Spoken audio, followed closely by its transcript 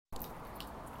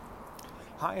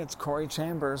Hi, it's Corey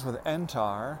Chambers with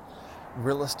NTAR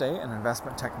Real Estate and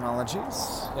Investment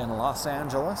Technologies in Los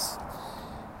Angeles.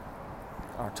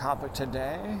 Our topic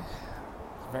today,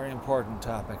 very important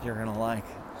topic you're going to like.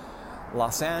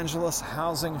 Los Angeles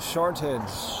housing shortage.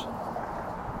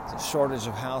 It's a shortage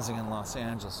of housing in Los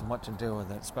Angeles and what to do with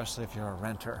it, especially if you're a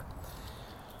renter.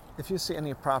 If you see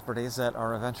any properties that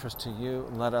are of interest to you,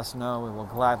 let us know. We will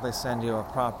gladly send you a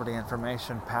property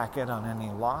information packet on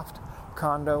any loft,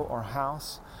 condo, or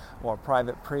house, or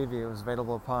private previews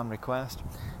available upon request.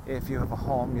 If you have a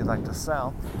home you'd like to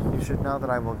sell, you should know that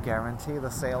I will guarantee the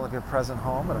sale of your present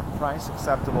home at a price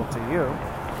acceptable to you,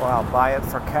 or I'll buy it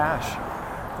for cash.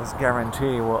 This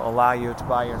guarantee will allow you to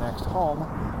buy your next home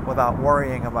without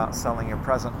worrying about selling your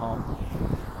present home.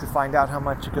 To find out how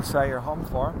much you could sell your home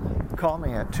for, call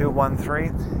me at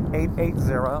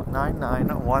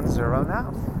 213-880-9910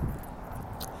 now.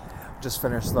 Just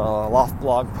finished the Loft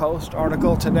blog post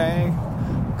article today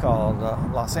called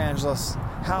Los Angeles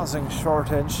Housing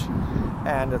Shortage,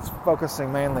 and it's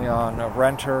focusing mainly on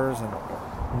renters and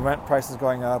rent prices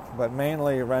going up, but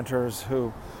mainly renters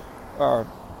who are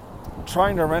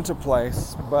trying to rent a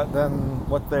place, but then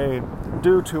what they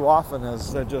do too often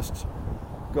is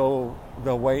they'll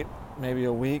wait maybe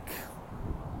a week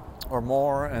or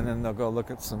more, and then they'll go look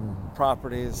at some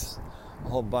properties, a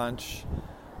whole bunch.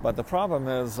 But the problem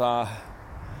is,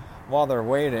 while they're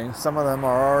waiting, some of them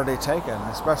are already taken,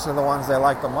 especially the ones they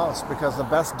like the most, because the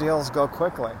best deals go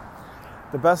quickly.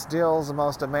 The best deals, the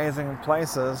most amazing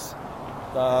places,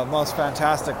 the most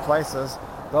fantastic places,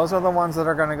 those are the ones that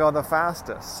are going to go the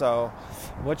fastest. So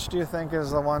which do you think is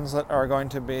the ones that are going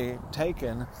to be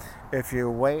taken if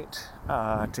you wait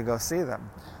to go see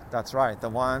them? That's right, the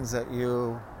ones that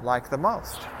you like the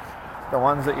most. The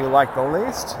ones that you like the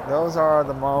least, those are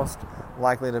the most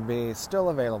likely to be still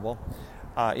available,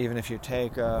 even if you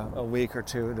take a week or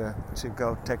two to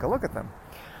go take a look at them.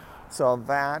 So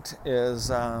that is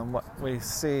what we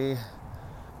see.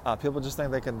 People just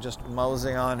think they can just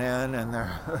mosey on in and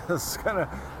it's going to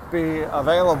be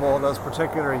available. Those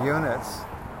particular units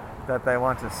that they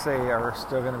want to see are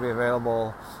still going to be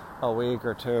available a week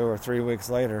or 2 or 3 weeks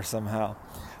later somehow.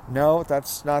 No,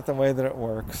 that's not the way that it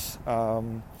works.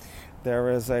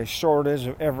 There is a shortage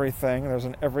of everything. There's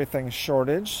an everything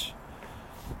shortage.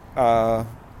 So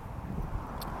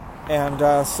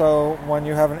when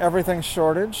you have an everything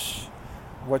shortage,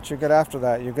 what you get after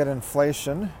that? You get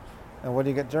inflation. And what do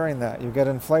you get during that? You get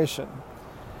inflation.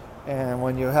 And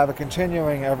when you have a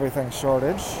continuing everything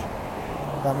shortage,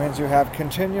 that means you have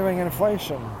continuing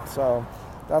inflation. So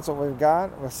that's what we've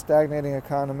got with stagnating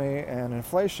economy and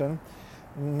inflation,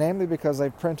 namely because they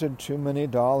printed too many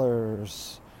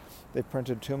dollars. They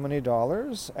printed too many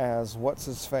dollars, as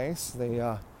what's-his-face,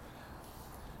 the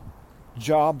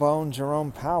jawbone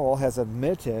Jerome Powell has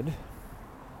admitted.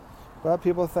 But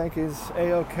people think he's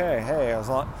A-okay. Hey,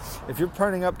 if you're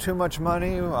printing up too much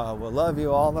money, we'll love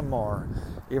you all the more.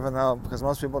 Even though, because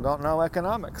most people don't know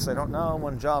economics. They don't know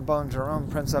when Jawbone Jerome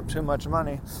prints up too much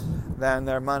money, then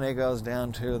their money goes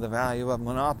down to the value of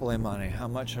monopoly money. How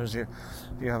much is if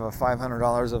you have a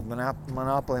 $500 of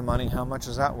monopoly money, how much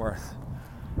is that worth?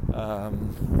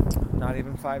 Not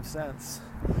even 5 cents.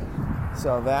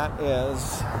 So that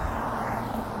is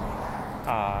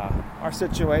our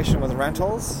situation with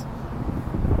rentals.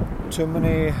 Too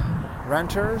many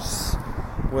renters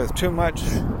with too much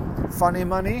funny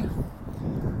money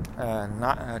and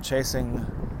not chasing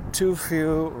too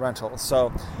few rentals.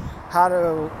 So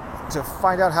to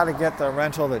find out how to get the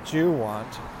rental that you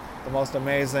want, the most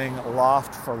amazing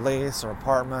loft for lease or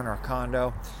apartment or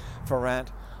condo for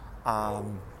rent,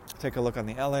 take a look on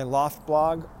the LA Loft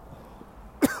blog.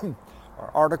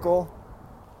 Our article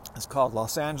is called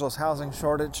Los Angeles Housing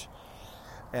Shortage,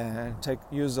 and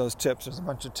use those tips. There's a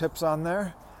bunch of tips on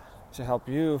there to help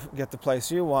you get the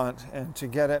place you want, and to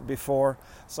get it before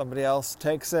somebody else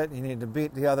takes it, you need to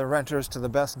beat the other renters to the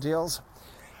best deals.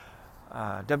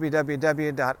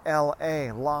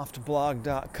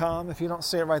 www.laloftblog.com. If you don't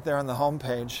see it right there on the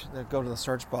homepage, then go to the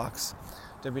search box.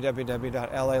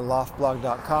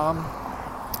 www.laloftblog.com.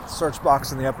 Search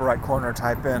box in the upper right corner,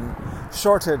 type in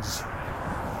shortage,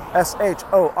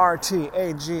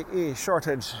 SHORTAGE,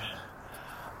 shortage.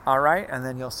 All right, and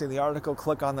then you'll see the article.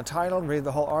 Click on the title, read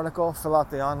the whole article, fill out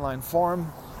the online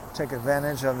form, take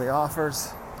advantage of the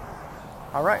offers.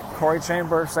 All right, Corey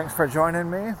Chambers, thanks for joining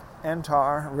me.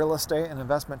 NTAR Real Estate and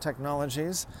Investment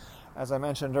Technologies. As I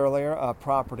mentioned earlier, a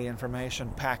property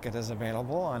information packet is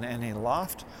available on any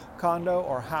loft, condo,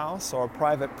 or house, or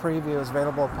private preview is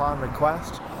available upon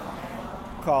request.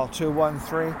 Call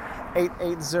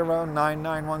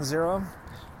 213-880-9910.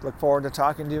 Look forward to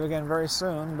talking to you again very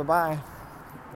soon. Bye-bye.